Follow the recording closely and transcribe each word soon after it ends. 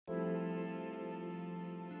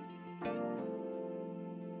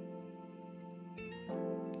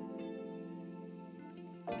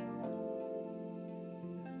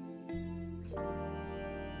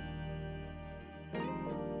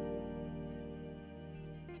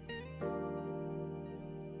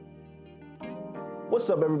What's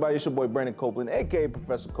up, everybody? It's your boy Brandon Copeland, aka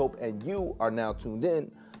Professor Cope, and you are now tuned in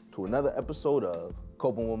to another episode of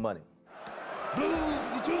Coping with Money.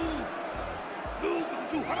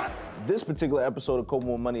 This particular episode of Coping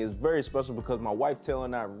with Money is very special because my wife Taylor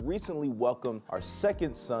and I recently welcomed our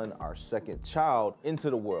second son, our second child, into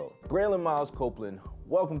the world. Braylon Miles Copeland,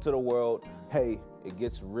 welcome to the world. Hey, it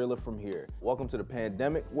gets realer from here. Welcome to the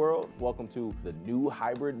pandemic world. Welcome to the new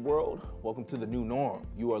hybrid world. Welcome to the new norm.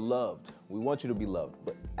 You are loved. We want you to be loved.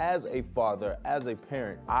 But as a father, as a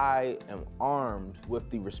parent, I am armed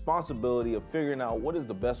with the responsibility of figuring out what is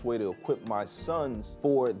the best way to equip my sons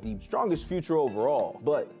for the strongest future overall.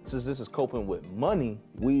 But since this is Coping with Money,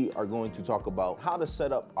 we are going to talk about how to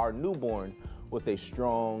set up our newborn with a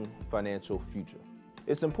strong financial future.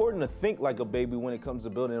 It's important to think like a baby when it comes to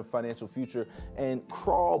building a financial future and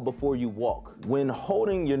crawl before you walk. When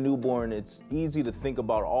holding your newborn, it's easy to think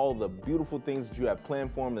about all the beautiful things that you have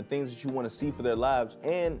planned for them, the things that you want to see for their lives.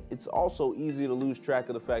 And it's also easy to lose track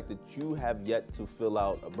of the fact that you have yet to fill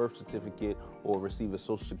out a birth certificate or receive a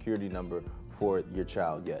social security number for your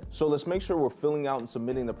child yet. So let's make sure we're filling out and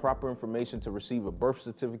submitting the proper information to receive a birth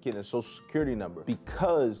certificate and social security number,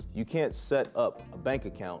 because you can't set up a bank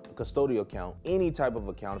account, a custodial account, any type of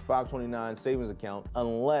account, a 529 savings account,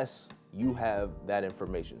 unless you have that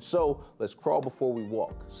information. So let's crawl before we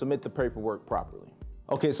walk. Submit the paperwork properly.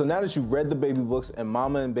 Okay, so now that you've read the baby books and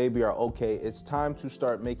mama and baby are okay, it's time to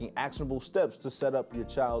start making actionable steps to set up your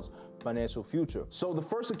child's financial future. So the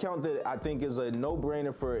first account that I think is a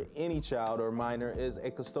no-brainer for any child or minor is a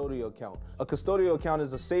custodial account. A custodial account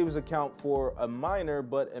is a savings account for a minor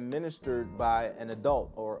but administered by an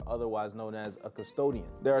adult, or otherwise known as a custodian.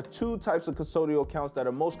 There are two types of custodial accounts that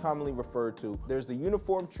are most commonly referred to. There's the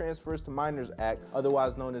Uniform Transfers to Minors Act,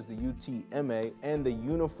 otherwise known as the UTMA, and the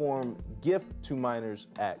Uniform Gift to Minors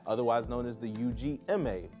Act, otherwise known as the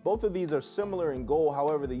UGMA. Both of these are similar in goal.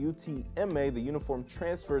 However, the UTMA, the Uniform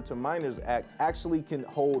Transfer to Minors Act, actually can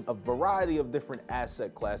hold a variety of different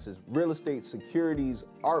asset classes, real estate, securities,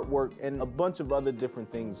 artwork, and a bunch of other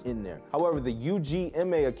different things in there. However, the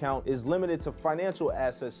UGMA account is limited to financial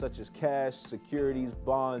assets such as cash, securities,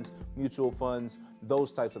 bonds, mutual funds,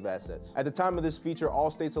 those types of assets. At the time of this feature,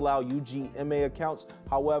 all states allow UGMA accounts.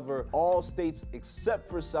 However, all states except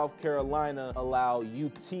for South Carolina allow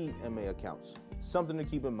UTMA accounts. Something to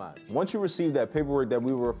keep in mind. Once you receive that paperwork that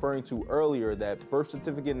we were referring to earlier, that birth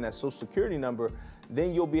certificate and that social security number,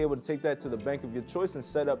 then you'll be able to take that to the bank of your choice and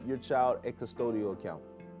set up your child a custodial account.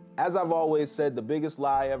 As I've always said, the biggest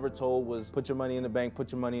lie ever told was put your money in the bank,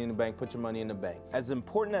 put your money in the bank, put your money in the bank. As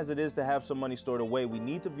important as it is to have some money stored away, we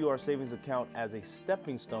need to view our savings account as a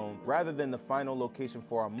stepping stone rather than the final location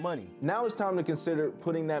for our money. Now it's time to consider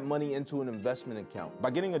putting that money into an investment account.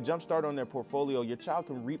 By getting a jump start on their portfolio, your child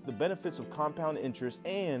can reap the benefits of compound interest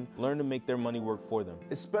and learn to make their money work for them.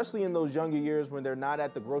 Especially in those younger years when they're not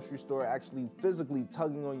at the grocery store actually physically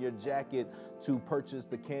tugging on your jacket to purchase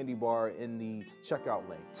the candy bar in the checkout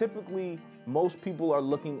lane. Typically, most people are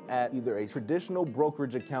looking at either a traditional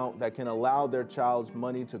brokerage account that can allow their child's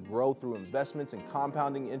money to grow through investments and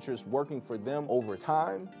compounding interest working for them over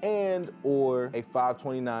time, and or a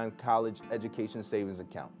 529 college education savings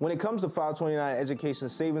account. When it comes to 529 education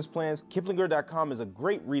savings plans, Kiplinger.com is a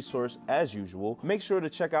great resource as usual. Make sure to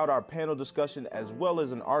check out our panel discussion as well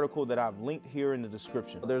as an article that I've linked here in the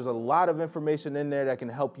description. There's a lot of information in there that can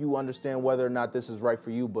help you understand whether or not this is right for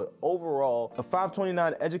you, but overall, a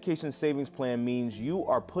 529 education savings plan means you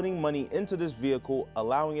are putting money into this vehicle,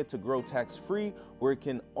 allowing it to grow tax-free, where it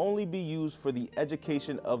can only be used for the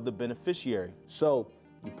education of the beneficiary. So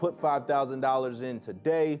you put $5,000 in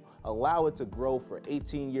today, allow it to grow for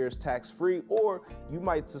 18 years tax-free, or you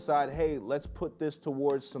might decide, hey, let's put this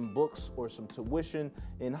towards some books or some tuition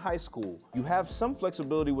in high school. You have some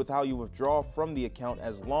flexibility with how you withdraw from the account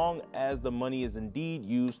as long as the money is indeed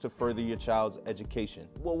used to further your child's education.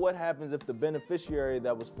 Well, what happens if the beneficiary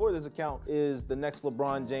that was for this account is the next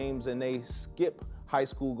LeBron James and they skip high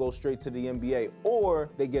school, go straight to the NBA,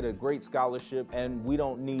 or they get a great scholarship and we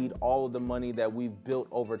don't need all of the money that we've built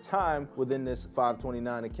over time within this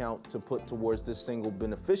 529 account to put towards this single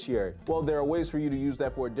beneficiary? Well, there are ways for you to use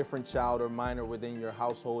that for a different child or minor within your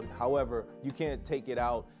household. However, you can't take it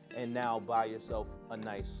out and now buy yourself a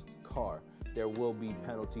nice car. There will be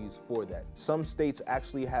penalties for that. Some states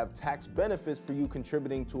actually have tax benefits for you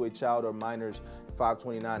contributing to a child or minor's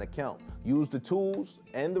 529 account. Use the tools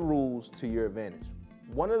and the rules to your advantage.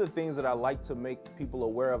 One of the things that I like to make people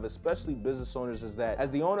aware of, especially business owners, is that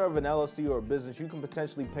as the owner of an LLC or a business, you can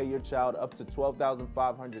potentially pay your child up to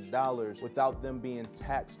 $12,500 without them being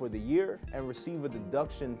taxed for the year and receive a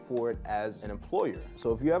deduction for it as an employer.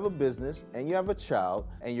 So if you have a business and you have a child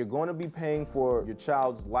and you're going to be paying for your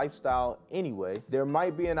child's lifestyle anyway, there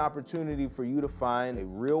might be an opportunity for you to find a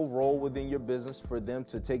real role within your business for them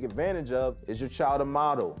to take advantage of. Is your child a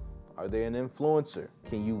model? Are they an influencer?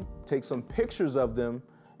 Can you take some pictures of them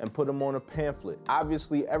and put them on a pamphlet?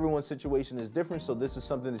 Obviously, everyone's situation is different, so this is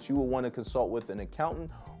something that you will want to consult with an accountant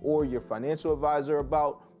or your financial advisor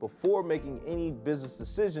about before making any business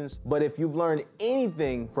decisions. But if you've learned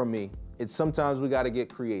anything from me, it's sometimes we got to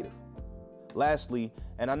get creative. Lastly,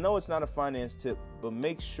 and I know it's not a finance tip, but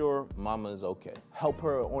make sure mama is okay. Help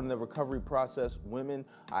her on the recovery process. Women,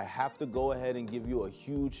 I have to go ahead and give you a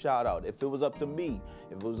huge shout out. If it was up to me,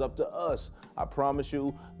 if it was up to us, I promise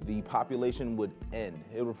you the population would end.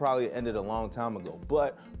 It would probably ended a long time ago.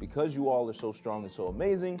 But because you all are so strong and so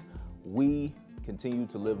amazing, we continue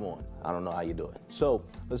to live on. I don't know how you do it. So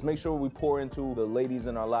let's make sure we pour into the ladies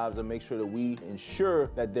in our lives and make sure that we ensure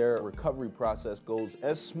that their recovery process goes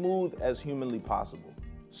as smooth as humanly possible.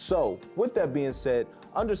 So with that being said,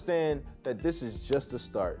 understand that this is just a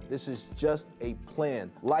start. This is just a plan.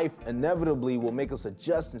 Life inevitably will make us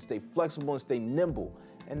adjust and stay flexible and stay nimble.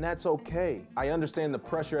 And that's okay. I understand the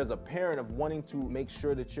pressure as a parent of wanting to make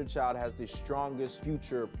sure that your child has the strongest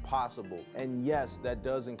future possible. And yes, that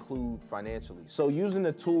does include financially. So using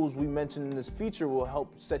the tools we mentioned in this feature will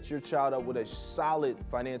help set your child up with a solid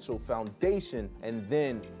financial foundation. And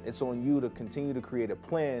then it's on you to continue to create a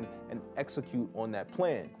plan and execute on that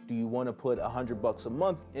plan. Do you want to put $100 a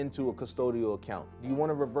month into a custodial account? Do you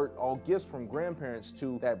want to revert all gifts from grandparents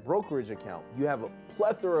to that brokerage account? You have a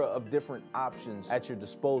plethora of different options at your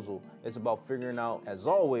disposal. It's about figuring out, as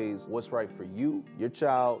always, what's right for you, your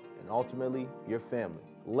child, and ultimately your family.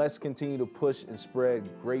 Let's continue to push and spread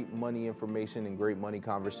great money information and great money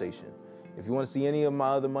conversation. If you want to see any of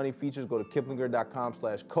my other money features, go to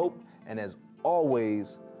kiplinger.com/cope. And as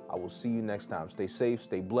always, I will see you next time. Stay safe,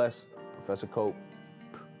 stay blessed. Professor Cope,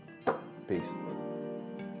 peace.